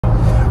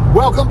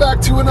Welcome back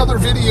to another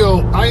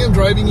video. I am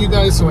driving you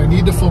guys, so I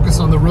need to focus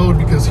on the road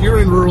because here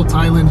in rural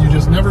Thailand, you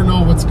just never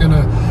know what's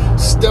gonna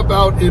step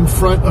out in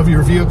front of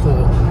your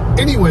vehicle.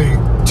 Anyway,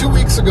 2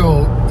 weeks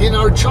ago, in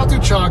our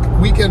Chatuchak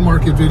weekend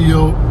market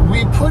video,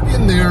 we put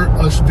in there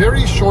a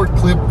very short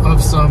clip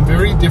of some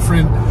very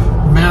different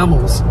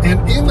mammals. And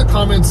in the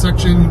comment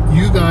section,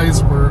 you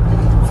guys were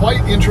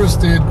quite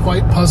interested,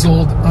 quite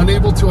puzzled,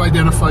 unable to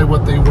identify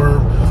what they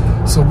were.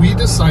 So we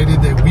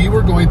decided that we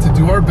were going to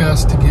do our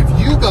best to give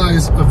you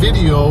guys a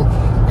video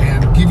and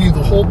give you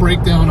the whole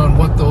breakdown on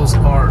what those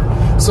are.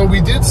 So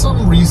we did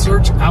some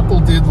research,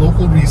 Apple did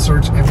local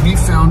research, and we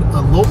found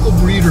a local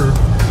breeder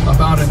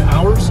about an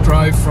hour's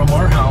drive from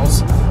our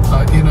house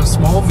in a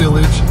small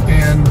village,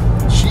 and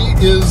she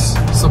is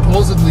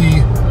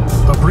supposedly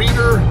a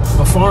breeder,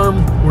 a farm,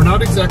 we're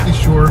not exactly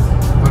sure,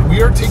 but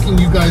we are taking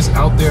you guys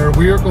out there.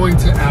 We are going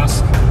to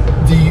ask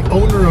the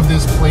owner of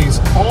this place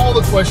all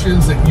the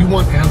questions that you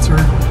want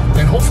answered,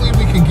 and hopefully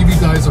we can give you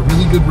guys a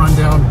really good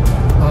rundown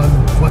on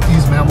what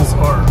these mammals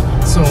are.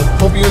 So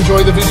hope you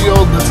enjoy the video.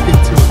 Let's get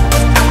to it.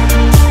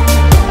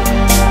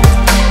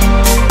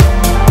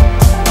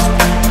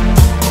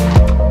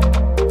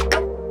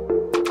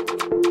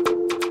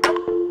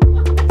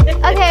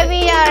 Okay,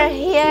 we are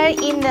here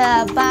in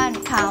the Ban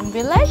Kham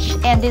village,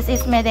 and this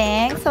is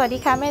Medang. สวัสดี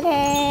ค่ะแม่แด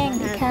ง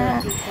ค่ะ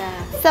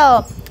So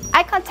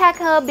I contact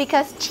her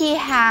because she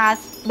has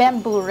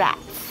bamboorat.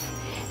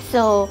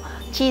 So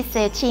she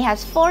said she has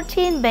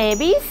 14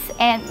 babies,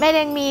 and แม่แด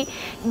งมี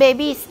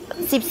babies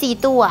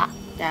 14 ตัว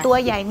ตัว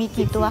ใหญ่มี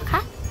กี่ตัวค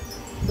ะ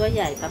ตัวใ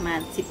หญ่ประมาณ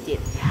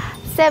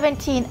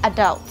17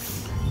 adults.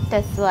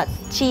 That's what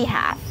she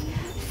has.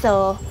 So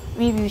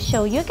we will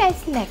show you guys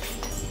next.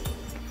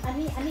 อัน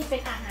นี้เป็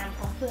นอาหารข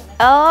องเพื่อน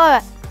Oh,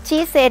 she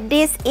said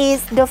this is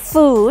the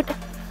food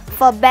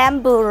for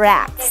bamboo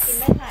rats.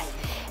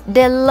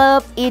 They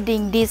love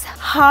eating this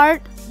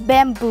hard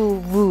bamboo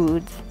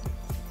wood.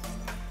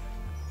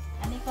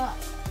 อันนี้ก็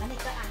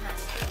อาหาร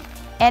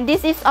And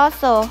this is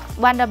also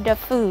one of the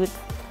food,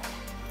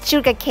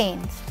 sugar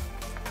canes.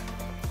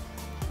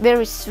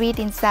 Very sweet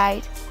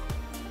inside.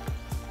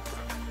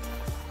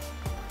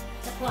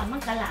 แต่ก่อนมั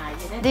นก็หลายอ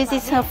ยู่ This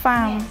is her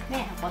farm. แ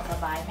ม่บ่ส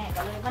บายแม่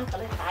ก็เลยมันก็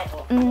เลยขายออ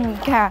ก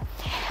ค่ะ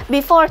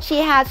Before she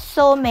had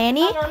so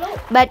many,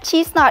 but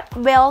she's not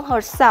well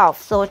herself,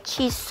 so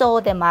she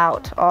sold them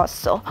out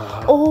also.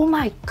 Oh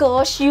my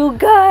gosh, you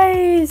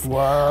guys!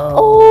 Wow.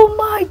 Oh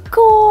my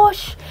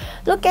gosh!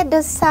 Look at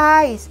the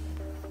size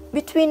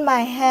between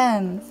my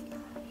hands.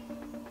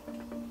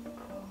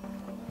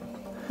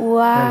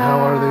 Wow. And how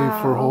are they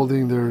for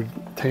holding their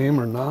tame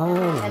or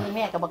อัน not? นี้แ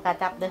ม่ก็บ่กล้า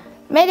จับเด้อ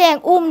แม่แดง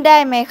อุ้มได้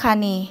ไหมคะ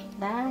นี่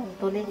ได้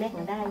ตัวเล็กๆ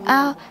มันได้อยู่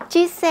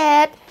She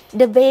said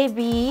the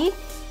baby,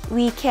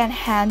 we can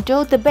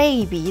handle the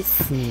babies.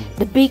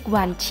 The big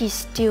one, she's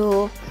still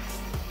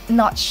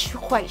not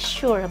quite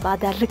sure about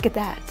that. Look at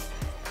that.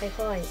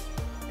 ค่อย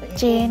ๆตัวเอง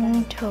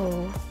Gentle,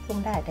 อุ้ม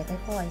ได้แต่ค่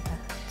อยๆค่ะ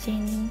แต่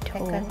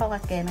gentle. เพราะว่า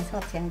แกมันชอ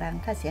บเสียงดัง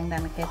ถ้าเสียงดั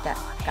งแกจะ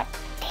กัด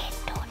They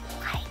don't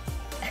like.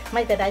 ไ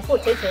ม่แต่ได้พูด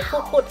เฉย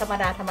ๆพูดธรรม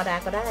ดา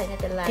ก็ได้ไม่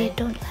เป็นไร They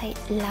don't like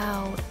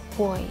loud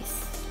voice.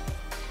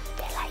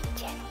 They like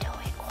gentle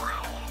and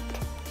quiet.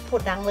 พู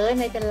ดดังเลย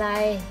ไม่เป็นไร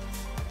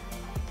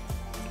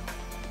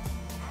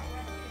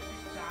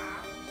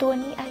ตัว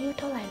นี้อายุ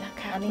เท่าไหร่ละ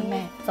คะ อัน คุ นี้ ณแ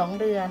ม่ 2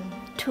 เดือน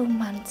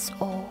 2 months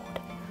old,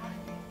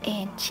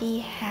 and she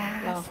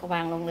เรา has. ว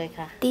างลงเลย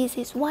ค่ะ This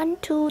is 1,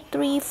 2,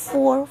 3,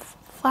 4,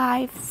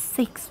 5,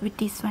 6 with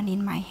this one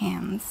in my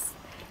hands.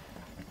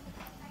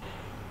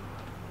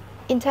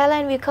 In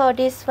Thailand, we call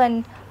this one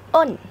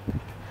on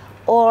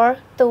or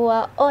tua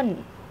on.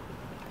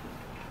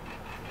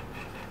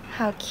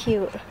 How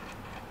cute.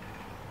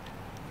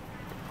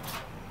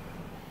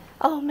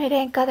 Oh,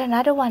 Medang got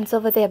another ones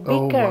over there, Oh,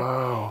 bigger.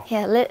 wow.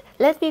 Yeah,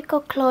 let me go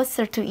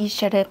closer to each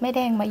other. แม่แด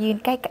งมายืน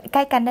ใก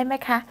ล้กันได้ไหม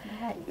คะ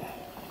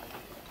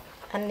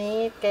อันนี้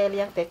แกเ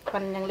ลี้ยงแต่พั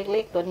นยังเ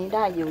ล็กๆตัวนี้ไ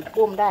ด้อยู่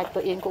อุ้มได้ตั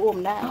วเองก็อุ้ม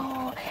ได้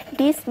Oh,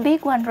 this big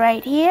one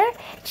right here,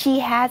 she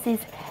has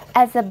it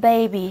as a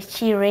baby.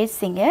 She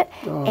raising it,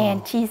 and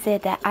she said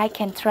that I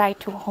can try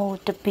to hold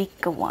the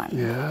bigger one.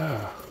 Yeah.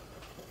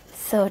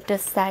 So the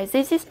size,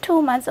 this is 2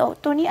 months old.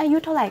 ตัวนี้อายุ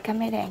เท่าไหร่คะ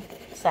แม่แดง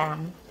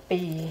 3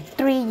 ปี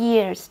 3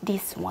 years,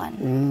 this one.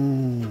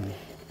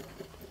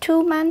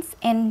 2 months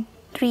and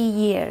 3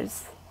 years.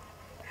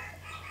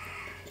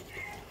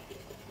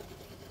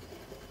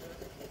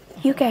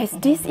 You guys,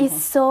 this is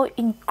so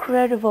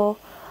incredible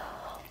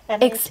อัน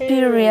นี้ชื่อ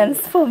experience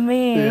for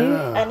me.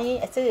 อันนี้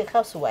ชื่อข้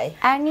าวสวย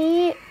อันนี้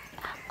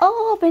โอ้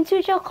เป็นชื่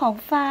อเจ้าของ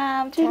ฟา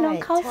ร์มชื่อน้อง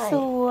ข้าวส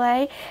วย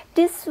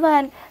This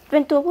one เป็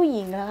นตัวผู้ห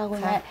ญิงนะคะคุ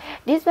ณแม่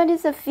This one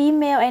is a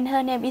female and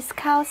her name is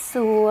ข้าวส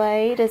วย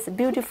That's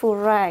beautiful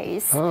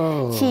rice.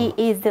 She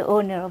is the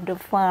owner of the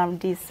farm.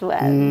 This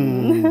one.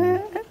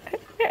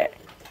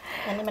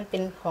 อันนี้มันเป็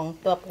นของ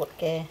ตัวโปรด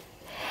แก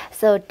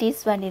So this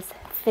one is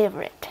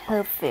favorite,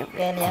 her แก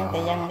favorite. เลี้ยงแต่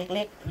ยังเ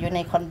ล็กๆอยู่ใน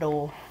คอนโด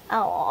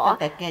ตั้ง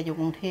แต่แกอยู่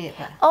กรุงเทพ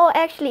อะ Oh,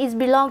 actually, it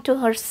belongs to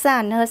her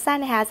son. Her son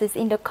has it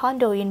in the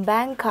condo in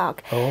Bangkok.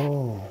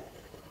 Oh.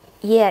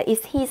 yeah,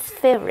 it's his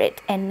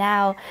favorite, and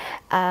now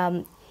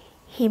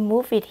he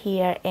moved it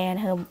here,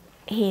 and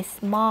his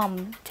mom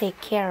take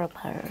care of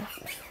her.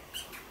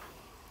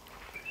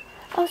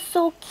 Oh,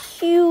 so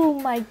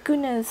cute! My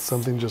goodness.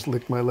 Something just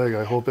licked my leg.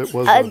 I hope it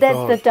wasn't a That's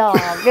dog. the dog.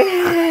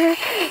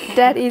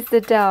 That is the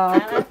อ่ะ dog.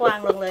 แล้ววาง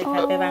ลงเลยค่ะ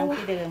ไปวาง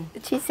ที่เดิม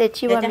She said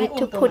she want me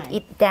to put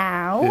it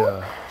down,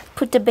 Yeah.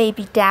 put the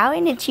baby down,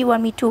 and then she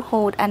want me to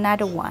hold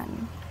another one.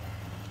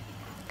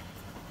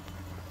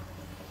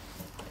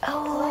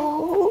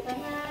 Oh,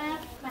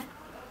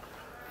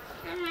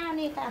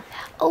 นี่ค่ะ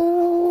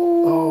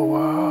oh. Oh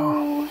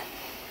wow.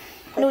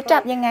 หนูจั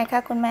บยังไงคะ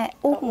คุณแม่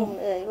อุ้ม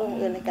อุ้ม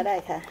เลยก็ได้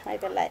ค่ะไม่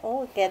เป็นไรโอ้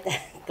แกแต่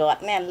กอด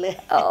แน่นเลย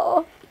โอ้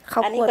เขา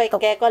อัน ก นี้ ลัว ก็ ต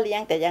ก แกก็เลี้ย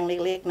งแต่ยังเ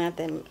ล็กๆนะแ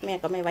ต่แม่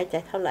ก็ไม่ไว้ใจ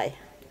เท่าไหร่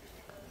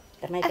แ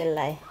ต่ไม่เป็น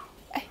ไร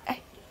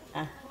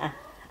อ่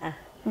ะ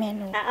แม่ห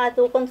นู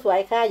ดูคนสวย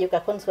ค่ะอยู่กั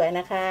บคนสวยน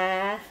ะคะ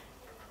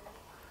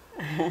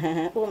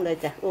อุ้มเลย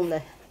จ้ะอุ้มเล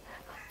ย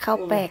เขา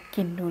แปลก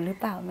กินหนูหรือ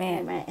เปล่าแม่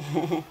ไม่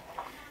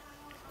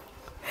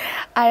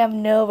I am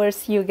nervous,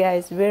 you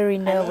guys, very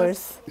nervous.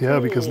 Yeah,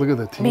 because look at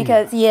the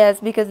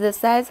teeth. Because the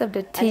size of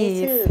the อันนี้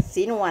ชื่อ teeth.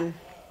 สีนวล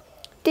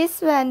This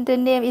one, the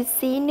name is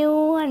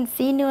Sinuan.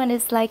 Sinuan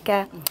is like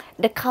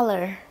the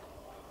color.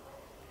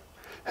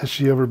 Has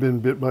she ever been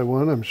bit by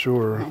one? I'm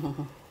sure.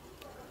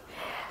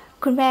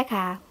 คุณแม่ค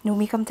ะหนู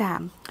มีคำถา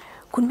ม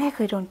คุณแม่เค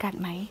ยโดนกัด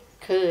ไหม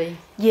เคย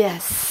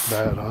Yes.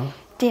 Bad, huh?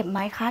 เจ็บไหม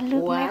คะลึ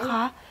กไหมค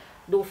ะ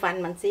ดูฟัน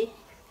มันสิ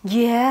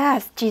Yes,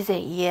 she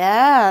said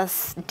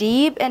yes,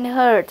 deep and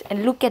hurt, and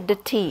look at the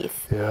teeth.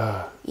 Yeah.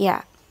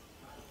 Yeah.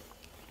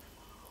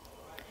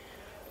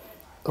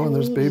 Oh, and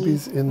there's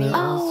babies in there มี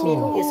ลูก also.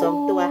 อยู่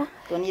2 ตัว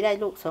ตัวนี้ได้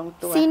ลูก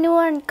2 ตัว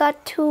Sinuan got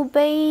 2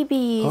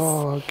 babies.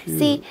 Oh, cute.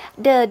 See,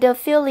 the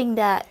feeling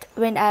that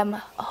when I'm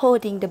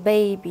holding the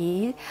baby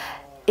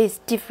is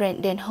different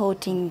than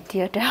holding the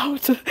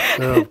adult.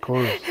 Yeah, of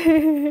course.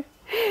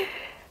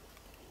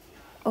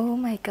 Oh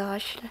my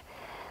gosh.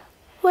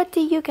 What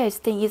do you guys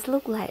think? It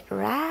look like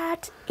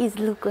rat? It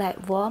look like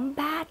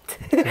wombat?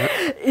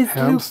 It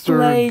Hamster,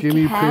 look like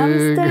guinea pig.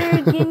 hamster,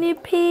 guinea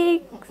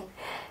pig,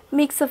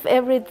 mix of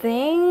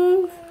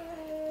everything.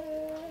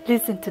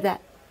 Listen to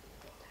that.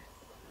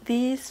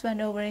 This one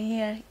over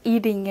here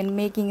eating and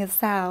making a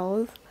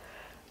sound.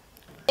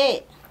 เอ๊ะ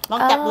ลอง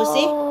จับดู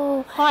สิ Oh,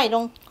 ค่อยล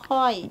ง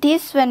ค่อย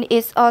this one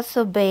is also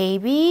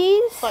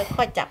babies.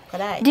 ค่อยจับก็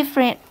ได้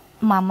Different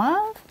mama.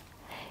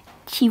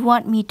 She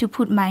want me to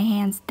put my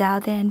hands down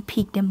there and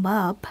pick them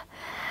up.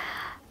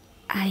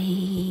 I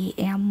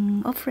am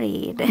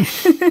afraid.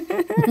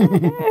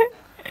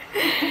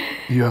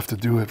 You have to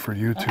do it for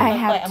YouTube. I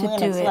have เอา to มือ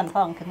do ส่วน it.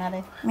 ท้องขึ้นมาเล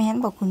ย แม่น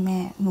บอกคุณแม่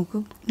ห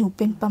นูเ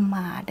ป็นประม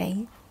าได้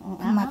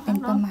มาเป็น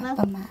ประมา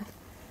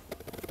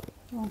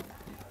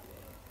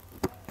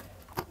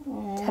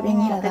ทำอย่าง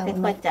นี้เหรอคะคุณ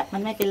ค่ แม่ อยจับมั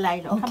นไม่เป็นไร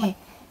หรอก โอ ถ้า เค มัน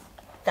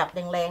จับ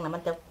แรงๆนะมั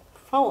นจะ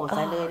เฝ้าใ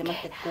ส่เลยมัน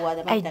จะกลัวแ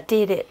ต่มัน I จะ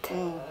did it.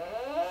 Hmm?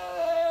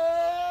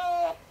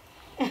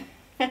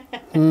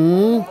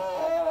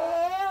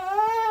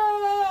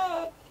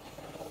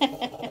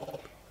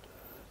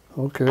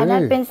 Okay. อันนั้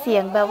นเป็นเสีย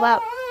งแบบว่า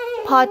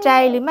พอใจ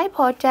หรือไม่พ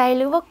อใจห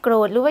รือว่าโกร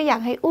ธหรือว่าอยา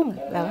กให้อุ้ม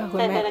แล้วค่ะคุณ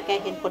แต่ แม่ เวลาแก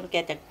เห็นคนแก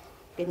จะ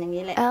เป็นอย่าง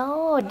นี้แหละ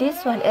Oh, this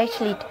one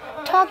actually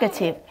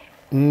talkative.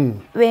 Mm.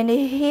 When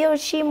he or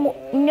she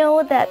know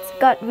that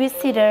God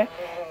visitor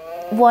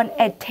want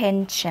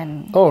attention.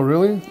 Oh,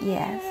 really?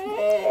 Yes.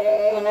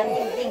 ตัวนั้น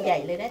ยิ่งใหญ่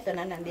เลยนะตัว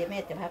นั้นน่ะเดี๋ยวแม่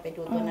จะพาไป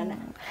ดูตัวนั้นน่ะ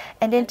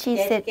And then she แ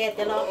ก said,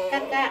 จะร้อง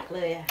ก้ากๆเล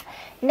ยอะ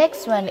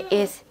next one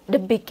is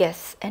the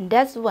biggest, and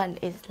that one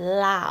is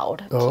loud.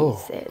 Oh, she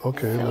said.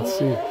 okay. So, Let's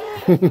see.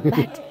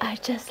 but I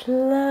just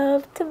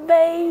love the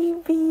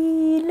baby.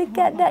 Look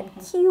at that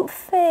cute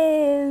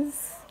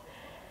face.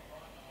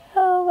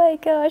 Oh my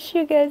gosh,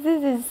 you guys,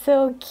 this is so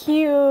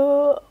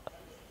cute.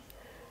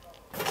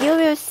 You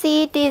will see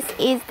this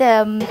is the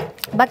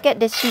bucket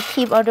that she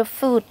keep all the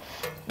food.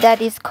 That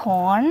is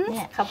corn. เ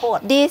นี่ยข้าวโพด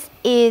This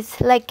is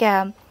like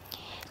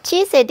she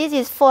said this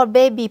is for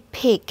baby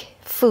pig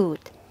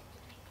food.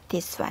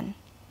 This one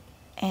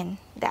and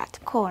that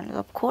corn,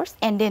 of course.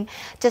 And then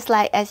just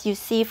like as you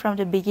see from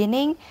the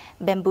beginning,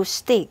 bamboo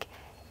stick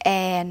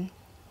and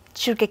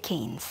sugar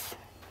canes.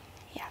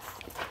 Yes.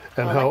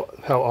 And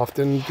how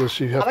often does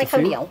she เอา have ไว้ to ข้า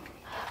วเหนี feed? ยว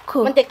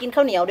Cook. มันจะกินข้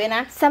าวเหนียวด้วยน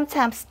ะ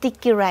Sometimes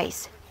sticky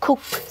rice.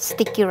 Cooked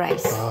sticky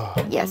rice.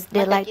 Yes,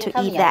 they มันจะ like กิน to ข้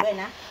าวเห eat นียว that. ด้วย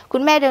นะ คุ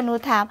ณแม่เดี๋ยวหนู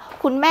ถาม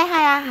คุณแม่ใ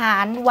ห้อาหา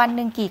รวันห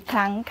นึ่งกี่ค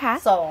รั้งคะ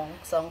สอ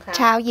งครั้ง เ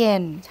ช้าเย็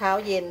น เช้า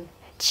เย็น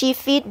She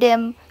feed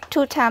them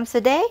 2 times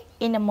a day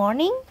in the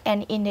morning and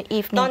in the ตอน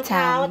evening เ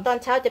ช้า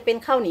time. จะเป็น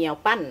ข้าวเหนียว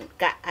ปั้น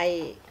ก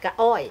ะ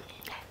อ้อย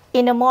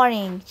In the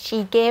morning, she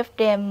gave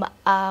them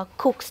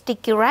cooked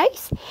sticky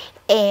rice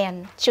and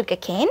sugar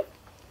cane.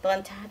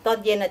 ตอน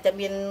เย็นจะเ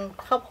ป็น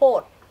ข้าวโพ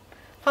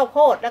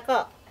ดแล้วก็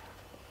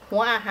หั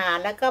วอาหาร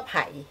แล้วก็ไ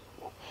ผ่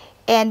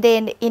And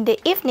then in the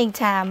evening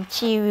time,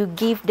 she will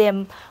give them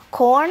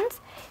corn,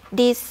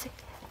 this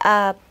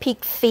pig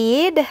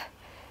feed,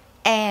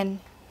 and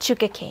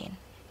sugar cane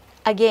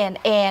again,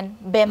 and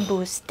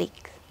bamboo stick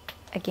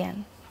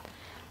again.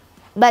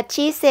 But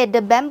she said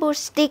the bamboo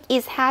stick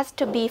has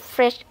to be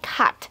fresh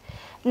cut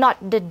not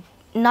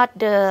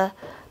the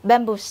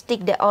bamboo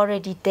stick that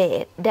already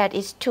dead. That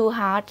is too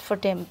hard for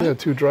them. Yeah,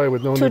 too dry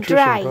with no Too nutrition.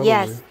 dry, Probably.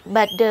 yes.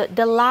 But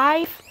the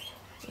live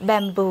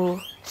bamboo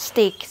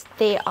sticks,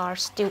 they are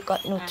still got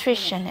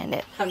nutrition in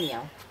it. ข้าวเหนีย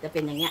วจะเป็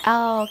นอย่างเงี้ย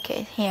Oh,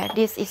 okay, here,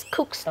 this is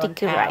cooked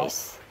sticky cow.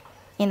 rice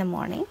in the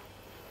morning.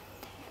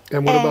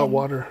 And what about And-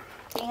 water?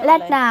 และ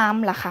น้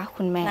ำล่ะคะ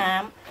คุณแม่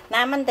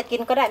น้ำมันจะกิ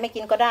นก็ได้ไม่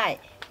กินก็ได้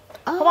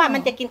เพราะว่ามั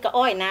นจะกินกับ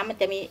อ้อยน้ำมัน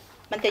จะ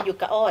อยู่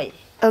กับอ้อย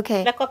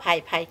Okay. แล้วก็ไ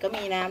ผ่ก็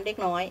มีน้ำเล็ก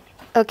น้อย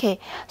Okay,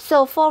 so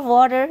for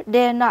water,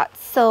 they're not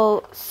so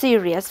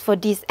serious for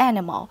this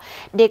animal.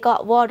 They got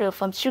water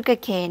from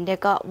sugarcane, they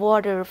got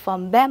water from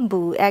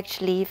bamboo,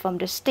 actually from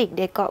the stick,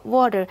 they got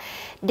water.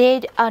 They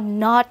are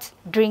not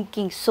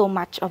drinking so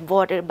much of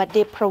water, but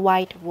they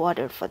provide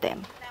water for them.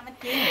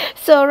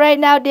 So right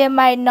now they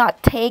might not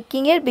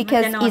taking it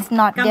because it's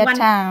not their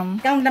time.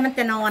 กลางวันมันจ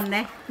ะนอนน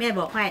ะแม่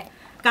บอกให้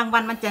กลางวั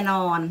นมันจะน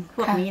อนพ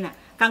วกนี้น่ะ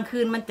กลางคื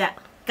นมันจะ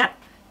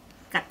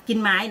กัดกิน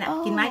ไม้น่ะ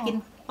กินไม้กิน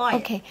อ้อย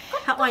Okay.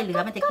 ถ้าอ้อยเหลือ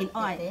มันจะกิน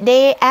อ้อย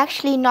They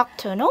actually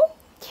nocturnal.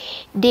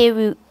 They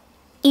will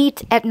eat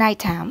at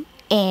nighttime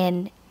and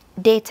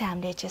daytime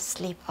they just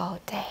sleep all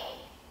day.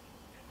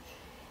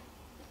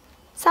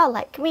 Sound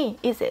like me,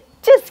 is it?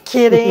 Just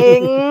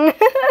kidding.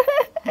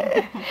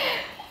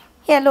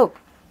 Here, look.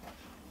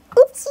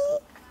 Oopsie.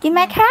 กินไหม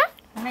คะ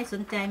มันไม่ส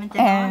นใจมันจะ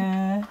นอน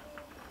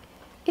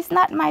It's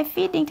not my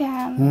feeding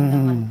time.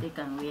 ก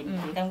ลางเวี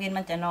ยน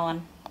มันจะนอน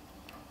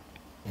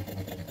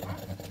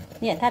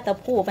เนี่ยถ้าตัว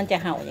ผู้มันจะ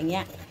เห่าอย่างเงี้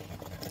ย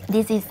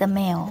This is the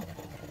male.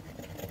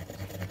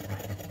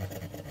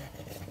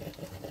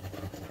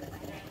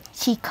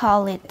 She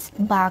call it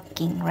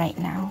barking right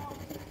now.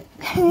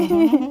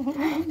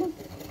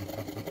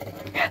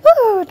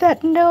 Oh, that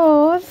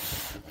nose.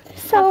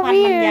 ถ้า So ฟัน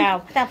มัน weird. ยาว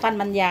ถ้าฟัน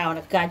มันยาวน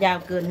ะกายาว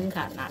เกินถึงข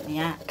นาดเ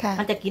นี้ย ค่ะ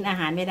มันจะกินอา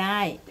หารไม่ได้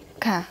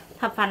ค่ะ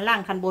ถ้าฟันล่าง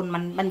ฟันบน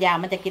มันยาว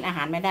มันจะกินอาห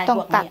ารไม่ได้ ต้อง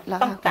พวก ตัด นี้ แล้ว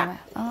ต้อง ค่ะ ตัด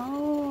อ๋อ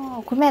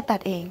คุณแม่ตัด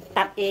เอง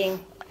ตัดเอง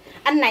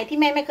อันไหนที่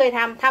แม่ไม่เคยท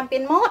ำเป็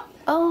นหมด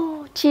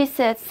Oh, she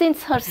said since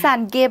her son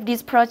gave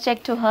this project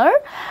to her,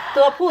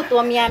 ตัวผู้ตั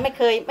วเมียไม่เ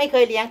ค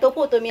ยเลี้ยงตัว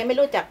ผู้ตัวเมียไม่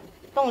รู้จัก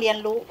ต้องเรียน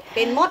รู้เ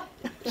ป็นหมด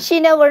she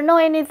never know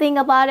anything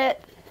about it.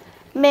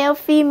 Male,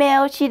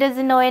 female, she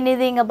doesn't know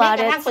anything about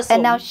it,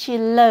 and now she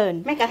learned.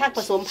 แม้กระทั่งผ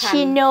สมพัน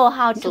She ธุ์ know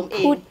how to Some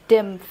put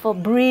them for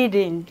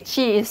breeding.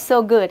 She is so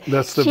good.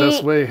 That's the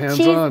best way,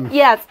 hands-on.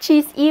 Yes,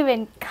 she's even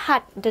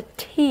cut the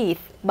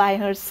teeth by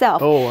herself.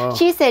 Oh, wow.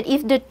 She said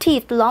if the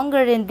teeth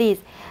longer than this,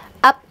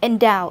 up and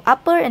down,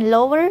 upper and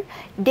lower,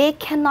 they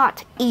cannot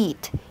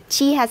eat.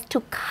 She has to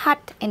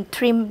cut and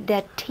trim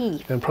their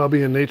teeth. And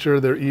probably in nature,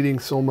 they're eating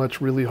so much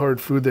really hard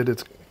food that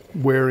it's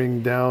wearing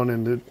down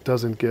and it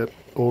doesn't get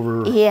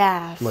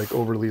Yes.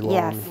 overly long.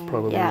 Yes.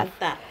 Probably. Yes.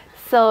 ตัด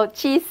So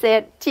she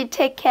said she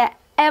take care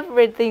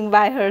everything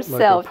by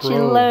herself. She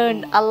pro.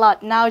 learned a lot.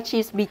 Now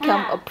she's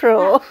become a pro.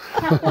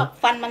 ถ้าพวก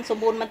ฟันมันสม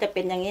บูรณ์มันจะเ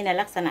ป็นอย่างนี้ใน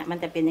ลักษณะมัน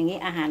จะเป็นอย่างนี้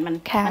อาหารมัน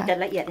ค่ะ จะ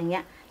ละเอียดอย่างเงี้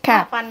ย ค่ะ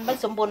ถ้าฟันไม่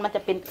สมบูรณ์มันจ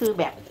ะเป็นคือ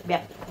แบ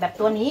บ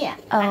ตัวนี้อ่ะ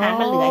อาหาร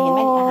มันเหลือเห็นไห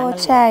มอาหารมันเหลื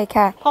อ ใช่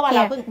ค่ะ เพราะว่าเร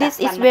า Here, เพิ่งตัด this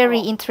ฟั is นมัน very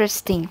ออก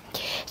interesting.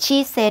 She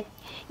said,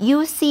 you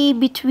see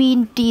between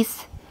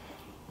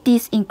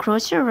this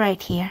enclosure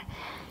right here.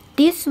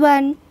 This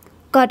one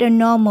got a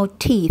normal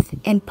teeth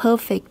and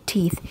perfect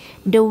teeth.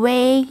 The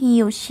way he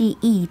or she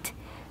eat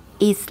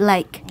is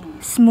like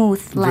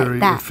smooth like Very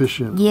that.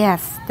 efficient.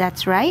 Yes,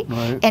 that's right.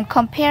 Right. And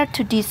compared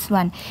to this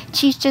one,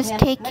 she just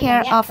take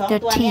care of the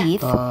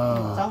teeth. สอง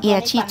ตัว Yeah,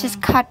 นี้ she ฟัน just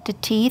cut the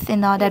teeth and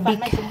all that ฟัน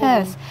ไม่สมบูร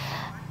ณ์ because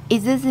it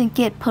doesn't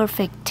get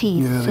perfect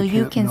teeth. Yeah, So they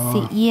you can't can gnaw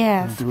see,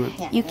 yes, and do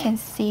it. you can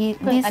see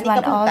อัน this นี้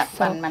ก็ one เพิ่งตัด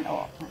ฟัน also. มันอ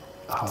อก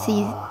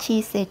She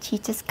said she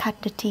just cut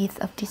the teeth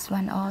of this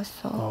one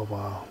also. Oh,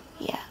 wow.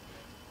 Yeah.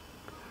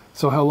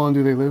 So how long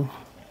do they live?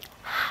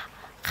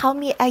 เขา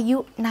มีอายุ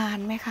นาน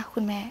ไหมคะคุ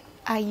ณแม่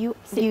อายุ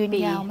 10 ยืน ปี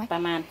ยาวไหม ปร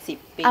ะมาณ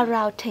10 ปี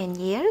Around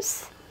 10 years.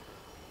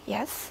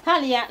 Yes. ถ้า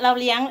เรา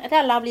เลี้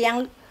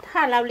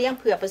ยง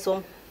เผื่อผสม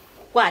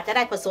กว่าจะไ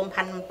ด้ผสม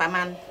พันธุ์ประม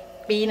าณ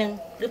ปีหนึ่ง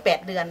หรือ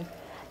8 เดือน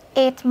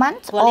 8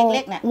 months ตัว or เ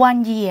ล็กๆน่ะ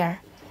 1 year.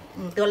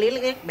 ตัวเ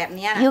ล็กๆแบบเ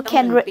นี้ยนะ You ต้อง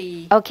can 1 ปี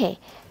okay.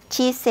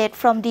 She said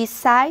from this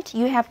side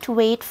you have to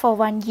wait for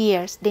 1 year,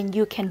 then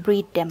you can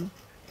breed them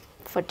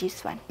for this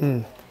one.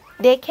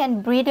 They can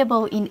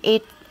breedable in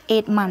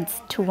 8 months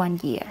to 1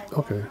 year.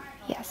 Okay.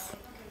 Yes.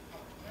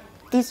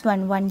 This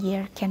one 1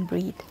 year can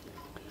breed.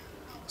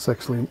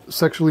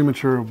 Sexually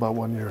mature about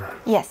 1 year.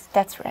 Yes,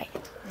 that's right.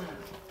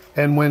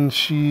 And when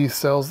she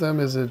sells them,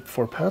 is it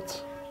for pets?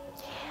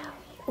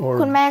 Or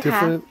คุณแม่คะ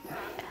different?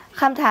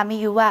 คำถามมี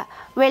อยู่ว่า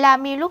เวลา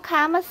มีลูกค้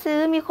ามาซื้อ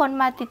มีคน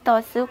มาติดต่อ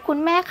ซื้อคุณ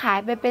แม่ขาย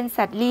ไปเป็น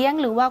สัตว์เลี้ยง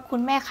หรือว่าคุ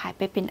ณแม่ขายไ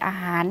ปเป็นอา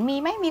หาร มี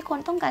ไหมมีคน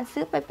ต้องการ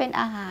ซื้อไปเป็น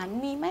อาหาร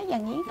มีไหมอย่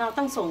างนี้ เรา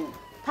ต้องส่ง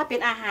ถ้าเป็น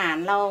อาหาร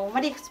เราไ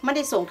ม่ไ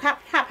ด้ส่ง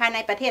ถ้าภายใน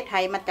ประเทศไท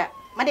ยมันจะ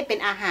ไม่ได้เป็น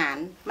อาหาร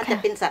มันจะ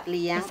เป็นสัตว์เ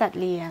ลี้ยง สัตว์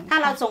เลี้ยง ถ้า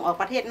เราส่งออก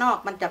ประเทศนอก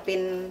มันจะเป็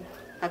น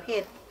ประเภ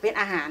ทเป็น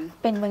อาหาร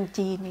เป็นเมือง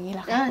จีนอย่างนี้เห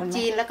รอคะคุณแม่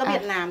จีนแล้วก็เวี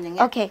ยดนามอย่างเ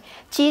งี้ย Okay,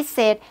 she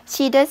said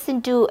she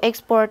doesn't do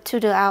export to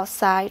the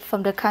outside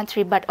from the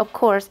country, but of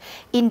course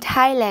in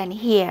Thailand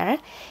here,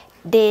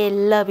 they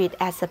love it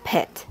as a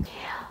pet.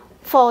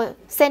 For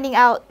sending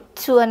out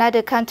to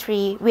another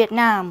country,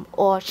 Vietnam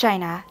or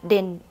China,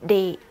 then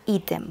they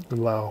eat them.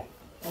 Lao.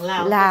 ลา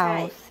วก็ใช่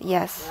Laos,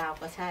 yes. ลาว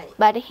ก็ใช่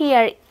But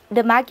here,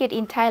 the market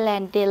in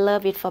Thailand, they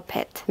love it for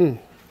pet.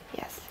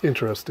 Yes.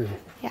 Interesting.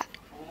 Yeah.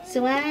 ส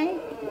วย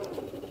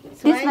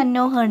This one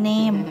know her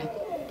name.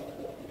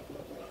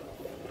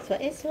 สว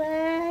ยสว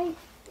ย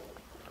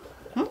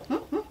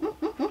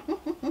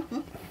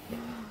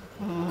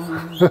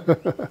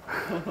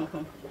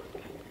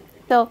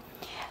So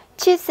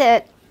she said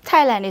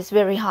Thailand is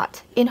very hot.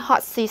 In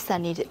hot season,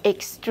 it's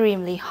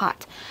extremely hot.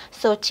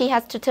 So she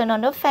has to turn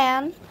on the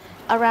fan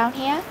around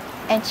here,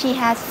 and she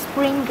has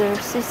sprinkler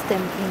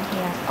system in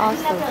here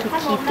also to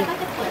keep the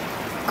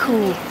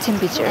cool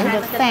temperature in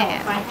the fan.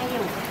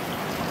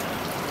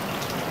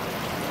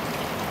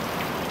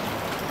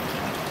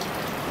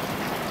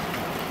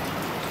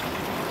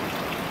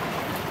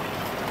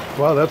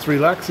 Wow, that's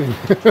relaxing.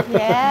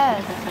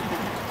 Yes.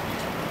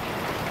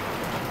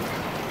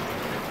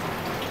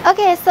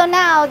 Okay, so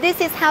now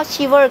this is how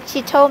she worked,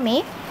 she told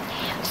me.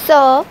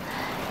 So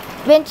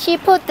when she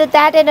put the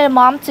dad and the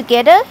mom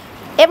together,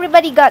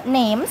 everybody got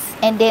names,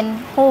 and then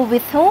who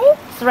with who,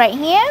 it's right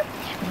here,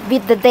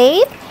 with the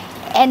date,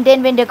 and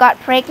then when they got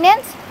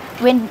pregnant,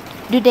 when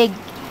do they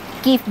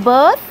give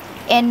birth,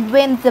 and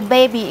when the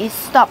baby is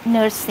stopped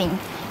nursing.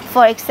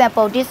 For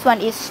example, this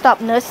one is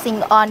stopped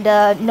nursing on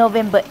the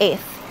November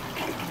 8th.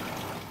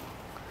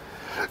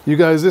 You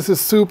guys, this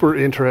is super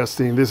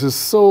interesting. This is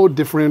so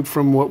different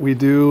from what we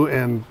do,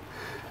 and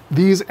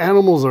these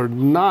animals are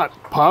not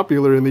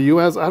popular in the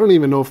U.S. I don't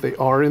even know if they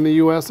are in the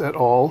U.S. at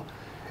all.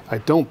 I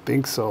don't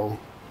think so.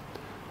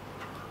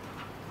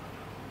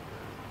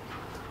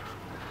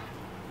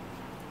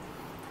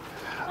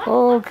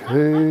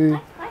 Okay,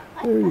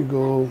 there you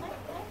go.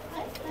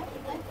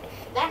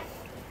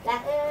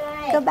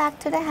 Go back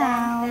to the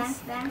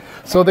house.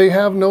 So they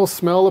have no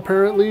smell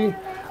apparently.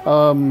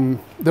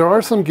 There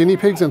are some guinea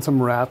pigs and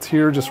some rats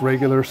here, just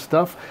regular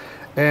stuff.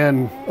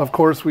 And of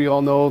course we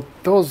all know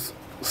those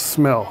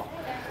smell.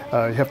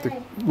 You have to,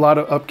 a lot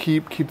of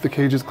upkeep, keep the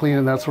cages clean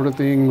and that sort of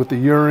thing with the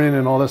urine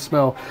and all the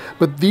smell.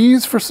 But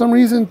these for some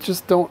reason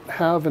just don't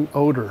have an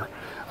odor.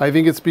 I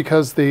think it's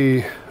because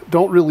they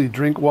don't really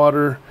drink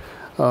water,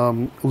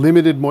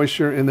 limited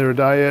moisture in their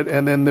diet,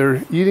 and then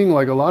they're eating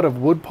like a lot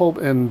of wood pulp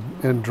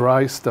and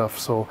dry stuff.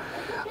 So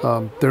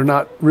they're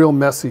not real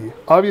messy.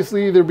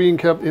 Obviously they're being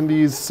kept in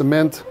these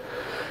cement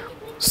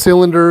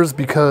cylinders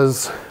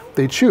because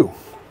they chew,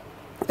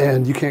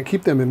 and you can't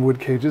keep them in wood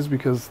cages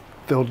because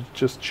they'll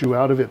just chew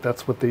out of it.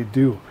 That's what they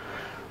do.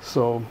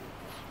 So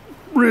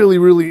really,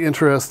 really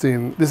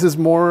interesting. This is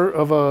more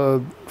of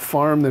a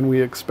farm than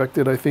we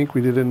expected. I think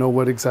we didn't know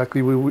what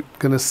exactly we were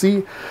gonna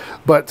see,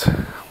 but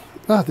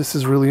this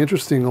is really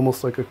interesting,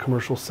 almost like a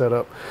commercial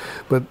setup.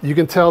 But you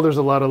can tell there's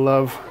a lot of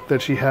love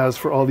that she has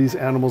for all these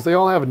animals. They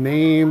all have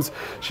names.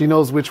 She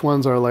knows which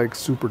ones are like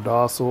super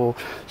docile.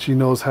 She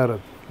knows how to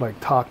like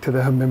talk to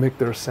them, mimic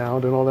their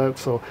sound and all that.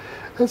 So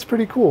that's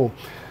pretty cool.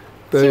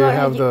 They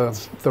have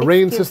the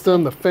rain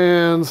system, the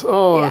fans,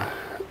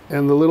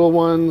 and the little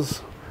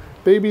ones.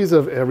 Babies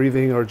of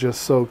everything are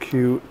just so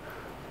cute.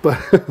 But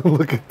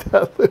look at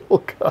that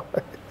little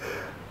guy.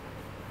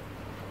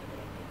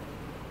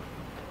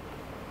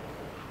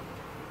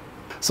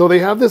 So they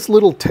have this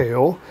little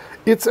tail.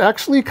 It's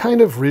actually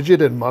kind of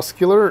rigid and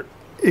muscular.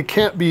 It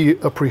can't be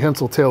a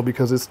prehensile tail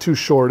because it's too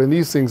short, and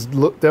these things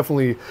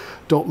definitely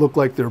don't look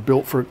like they're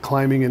built for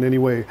climbing in any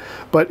way.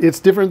 But it's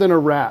different than a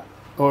rat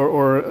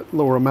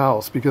or a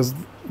mouse because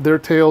their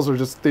tails are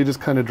they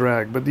just kind of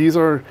drag. But these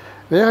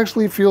they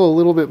actually feel a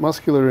little bit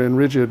muscular and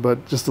rigid,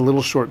 but just a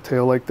little short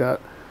tail like that.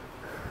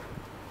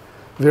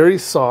 Very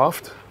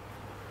soft.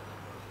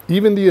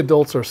 Even the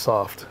adults are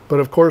soft, but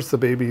of course the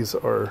babies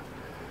are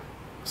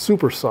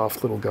super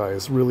soft little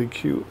guys, really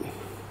cute.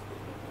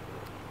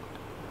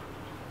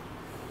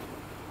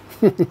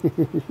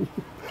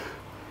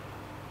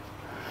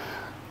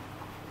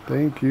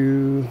 Thank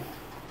you.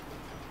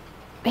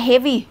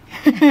 Heavy.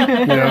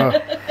 Yeah.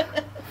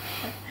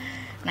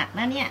 หนักน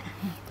ะเนี่ย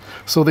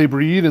So they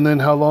breed, and then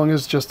how long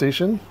is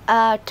gestation?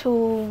 To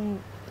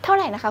เท่าไ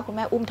หร่นะคะคุณแ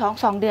ม่อุ้มท้อง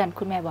2 เดือน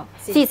คุณแม่บอก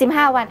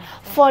45 วัน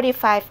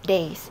 45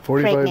 days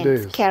 45 pregnant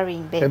days.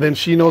 carrying baby. And then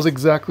she knows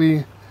exactly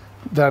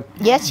that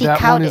Yes, she that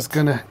one counted. is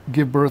gonna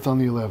give birth on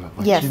the 11th.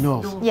 Like Yes. she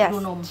knows. Yes,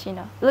 she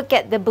know. Look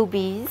at the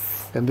boobies.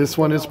 And this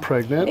one is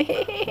pregnant.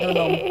 ดู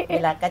นมเว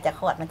ลาก็จะ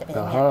คลอดมันจะเป็นอ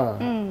ย่างนี้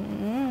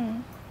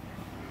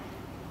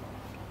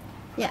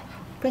เนี่ย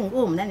เพิ่ง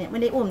อุ้มนะเนี่ยไม่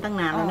ได้อุ้มตั้ง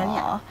นานแล้วนะเ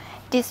นี่ย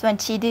This one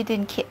she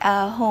didn't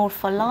hold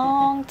for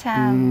long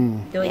time.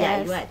 ตัวใหญ่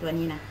ด้วยตัว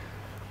นี้นะ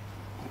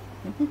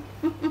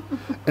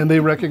And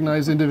they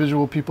recognize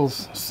individual people's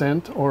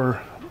scent or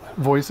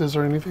voices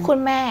or anything? คุณ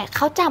แม่เ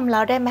ขาจำเร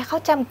าได้ไหมเขา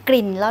จำก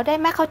ลิ่นเราได้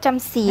ไหมเขาจ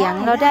ำเสียง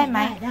เราได้ไหม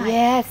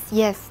Yes,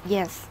 yes,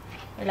 yes.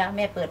 เวลาแ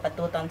ม่เปิดประ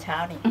ตูตอนเช้า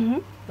นี่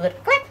เปิด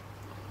แกรก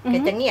แก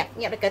จะเงียบ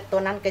แล้วแกตัว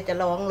นั้นแกจะ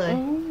ร้องเลย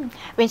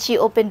When she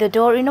opened the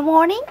door in the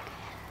morning,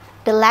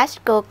 the latch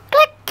go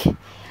click.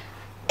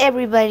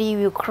 Everybody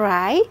will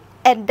cry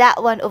And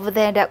that one over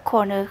there in that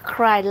corner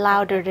cried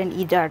louder than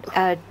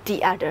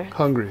the other.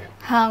 Hungry.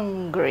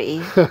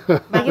 Hungry.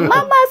 Like,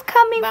 Mama's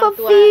coming for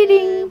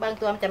feeding. บาง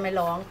ตัวมันจะไม่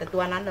ร้องแต่ตั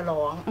วนั้นจะร้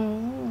อง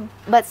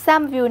But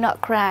some will not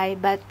cry.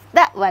 But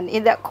that one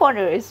in that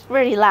corner is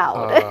very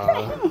loud.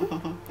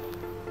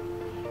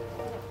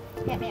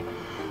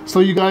 So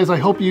you guys, I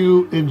hope you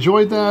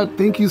enjoyed that.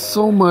 Thank you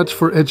so much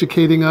for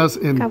educating us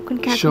and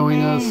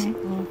showing us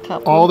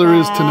all there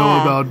is to know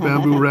about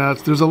bamboo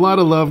rats. There's a lot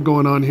of love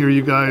going on here,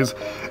 you guys.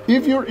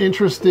 If you're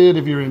interested,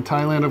 if you're in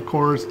Thailand, of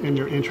course, and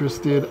you're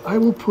interested, I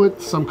will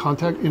put some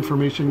contact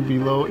information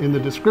below in the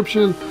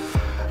description.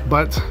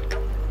 But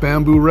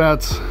bamboo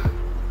rats,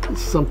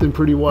 something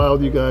pretty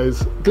wild, you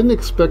guys. Didn't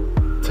expect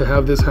to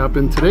have this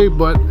happen today,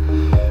 but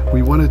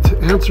we wanted to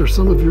answer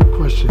some of your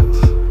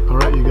questions. All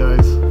right, you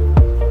guys.